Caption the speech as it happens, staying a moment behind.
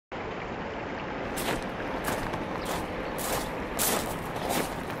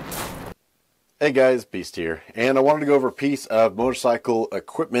Hey guys, Beast here, and I wanted to go over a piece of motorcycle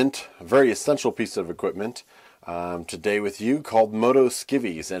equipment, a very essential piece of equipment today with you called Moto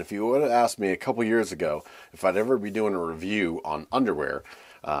Skiveez. And if you would have asked me a couple years ago if I'd ever be doing a review on underwear,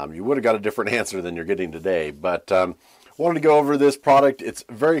 you would have got a different answer than you're getting today. But wanted to go over this product. It's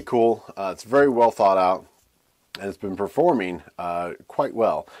very cool. It's very well thought out, and it's been performing quite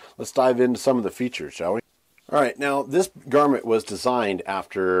well. Let's dive into some of the features, shall we? All right, now this garment was designed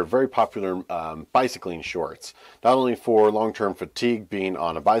after very popular bicycling shorts, not only for long-term fatigue being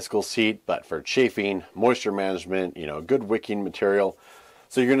on a bicycle seat, but for chafing, moisture management, good wicking material.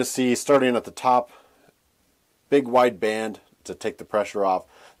 So you're going to see, starting at the top, big wide band to take the pressure off.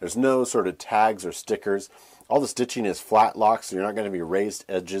 There's no sort of tags or stickers. All the stitching is flat lock, so you're not going to be raised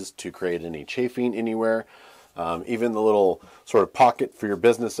edges to create any chafing anywhere. Even the little sort of pocket for your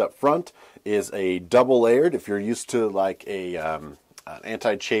business up front is a double layered. If you're used to like an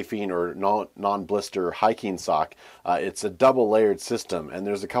anti-chafing or non-blister hiking sock, it's a double layered system, and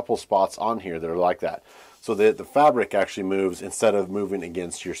there's a couple spots on here that are like that. So that the fabric actually moves instead of moving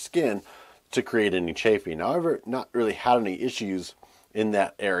against your skin to create any chafing. However, not really had any issues in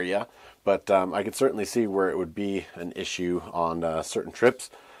that area, but I could certainly see where it would be an issue on certain trips.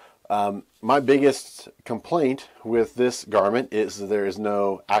 My biggest complaint with this garment is that there is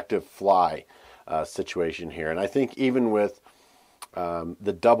no active fly situation here. And I think even with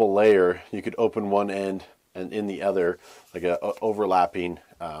the double layer, you could open one end and in the other, like a overlapping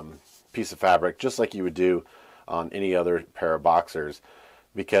piece of fabric, just like you would do on any other pair of boxers.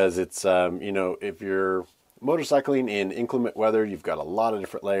 Because it's, if you're motorcycling in inclement weather, you've got a lot of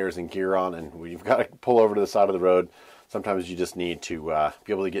different layers and gear on, and you've got to pull over to the side of the road. Sometimes you just need to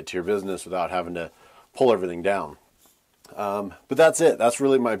be able to get to your business without having to pull everything down. But that's it. That's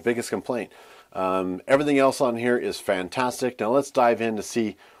really my biggest complaint. Everything else on here is fantastic. Now let's dive in to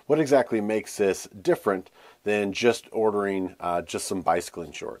see what exactly makes this different than just ordering just some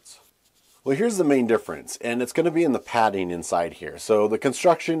bicycling shorts. Well, here's the main difference, and it's going to be in the padding inside here. So the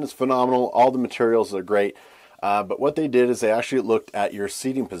construction is phenomenal. All the materials are great. But what they did is they actually looked at your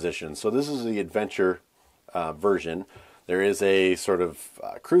seating position. So this is the adventure version. There is a sort of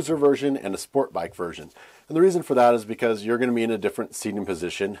cruiser version and a sport bike version. And the reason for that is because you're going to be in a different seating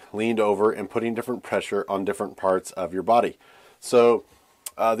position, leaned over and putting different pressure on different parts of your body. So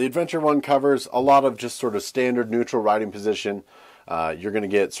the adventure one covers a lot of just sort of standard neutral riding position. You're going to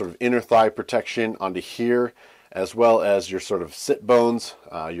get sort of inner thigh protection onto here, as well as your sort of sit bones,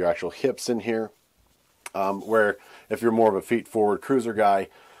 your actual hips in here, where if you're more of a feet forward cruiser guy,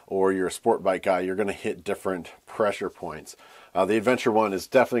 or you're a sport bike guy, you're going to hit different pressure points. The adventure one is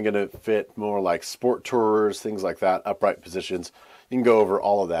definitely going to fit more like sport tourers, things like that, upright positions. You can go over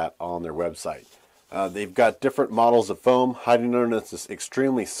all of that on their website. They've got different models of foam hiding under this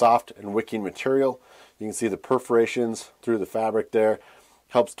extremely soft and wicking material. You can see the perforations through the fabric there.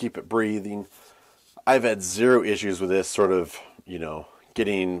 Helps keep it breathing. I've had zero issues with this sort of,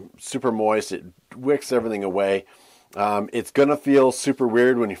 getting super moist. It wicks everything away. It's going to feel super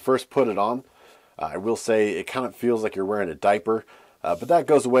weird when you first put it on. I will say it kind of feels like you're wearing a diaper, but that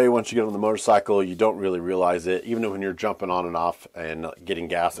goes away once you get on the motorcycle. You don't really realize it, even when you're jumping on and off and getting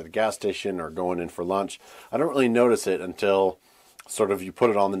gas at a gas station or going in for lunch. I don't really notice it until sort of you put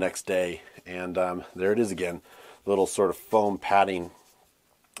it on the next day, and there it is again, little sort of foam padding.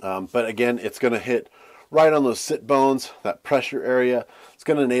 But again, it's going to hit right on those sit bones, that pressure area. It's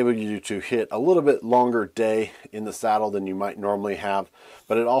going to enable you to hit a little bit longer day in the saddle than you might normally have,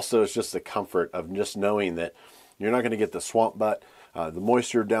 but it also is just the comfort of just knowing that you're not going to get the swamp butt. The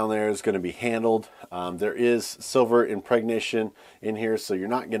moisture down there is going to be handled. There is silver impregnation in here, so you're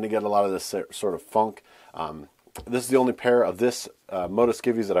not going to get a lot of this sort of funk. This is the only pair of this Moto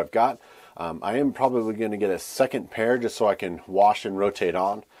Skiveez that I've got. I am probably going to get a second pair just so I can wash and rotate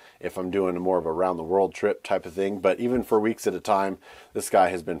on if I'm doing more of a around the world trip type of thing. But even for weeks at a time, this guy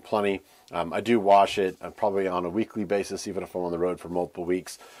has been plenty. I do wash it probably on a weekly basis, even if I'm on the road for multiple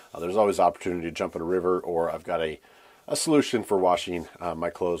weeks. There's always opportunity to jump in a river, or I've got a solution for washing my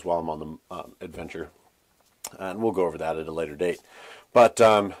clothes while I'm on the adventure. And we'll go over that at a later date. But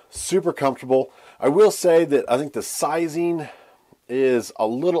super comfortable. I will say that I think the sizing is a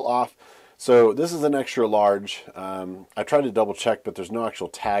little off. So this is an extra large. I tried to double check, but there's no actual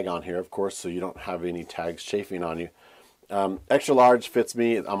tag on here, of course, so you don't have any tags chafing on you. Extra large fits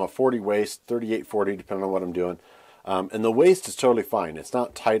me. I'm a 40 waist, 38, 40, depending on what I'm doing. And the waist is totally fine. It's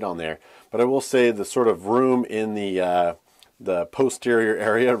not tight on there, but I will say the sort of room in the posterior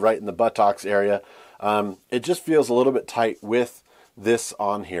area, right in the buttocks area, it just feels a little bit tight with this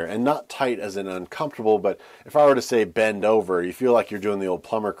on here, and not tight as in uncomfortable, but if I were to say bend over, you feel like you're doing the old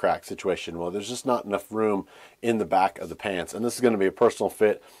plumber crack situation. Well, there's just not enough room in the back of the pants, and this is going to be a personal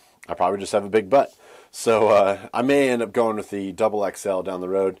fit. I probably just have a big butt. So I may end up going with the double XL down the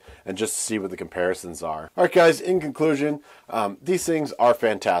road and just see what the comparisons are. All right, guys, in conclusion, these things are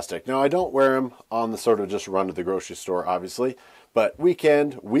fantastic. Now, I don't wear them on the sort of just run to the grocery store, obviously, but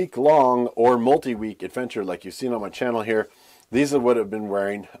weekend, week-long, or multi-week adventure like you've seen on my channel here, these are what I've been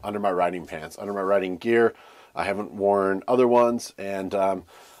wearing under my riding pants, under my riding gear. I haven't worn other ones, and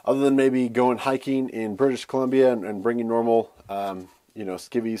other than maybe going hiking in British Columbia and bringing normal,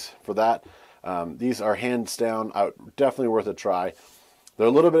 skivvies for that, these are hands down definitely worth a try. They're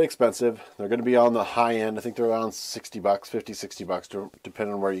a little bit expensive. They're going to be on the high end. I think they're around $60, $50, $60,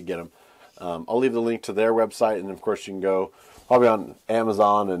 depending on where you get them. I'll leave the link to their website, and of course you can go probably on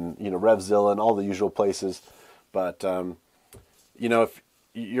Amazon and Revzilla and all the usual places. But if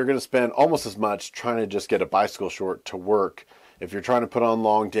you're going to spend almost as much trying to just get a bicycle short to work, if you're trying to put on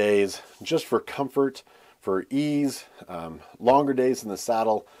long days just for comfort, for ease, longer days in the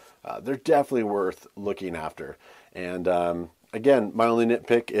saddle, they're definitely worth looking after. And again, my only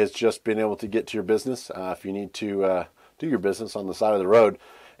nitpick is just being able to get to your business if you need to do your business on the side of the road.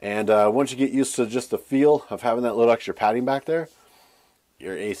 And once you get used to just the feel of having that little extra padding back there,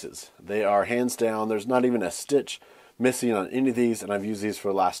 you're aces. They are hands down. There's not even a stitch missing on any of these, and I've used these for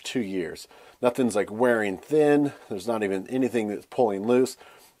the last 2 years. Nothing's like wearing thin. There's not even anything that's pulling loose.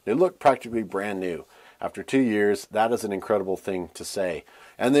 They look practically brand new. After 2 years, that is an incredible thing to say.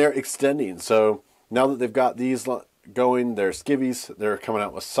 And they're extending. So now that they've got these going, they're skivvies, they're coming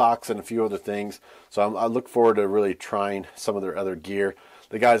out with socks and a few other things. So I look forward to really trying some of their other gear.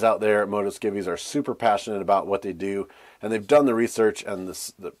 The guys out there at Moto Skiveez are super passionate about what they do, and they've done the research, and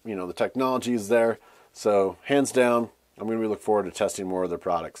the technology is there. So hands down, I'm going to look forward to testing more of their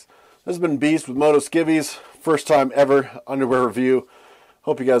products. This has been Beast with Moto Skiveez. First time ever underwear review.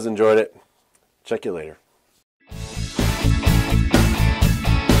 Hope you guys enjoyed it. Check you later.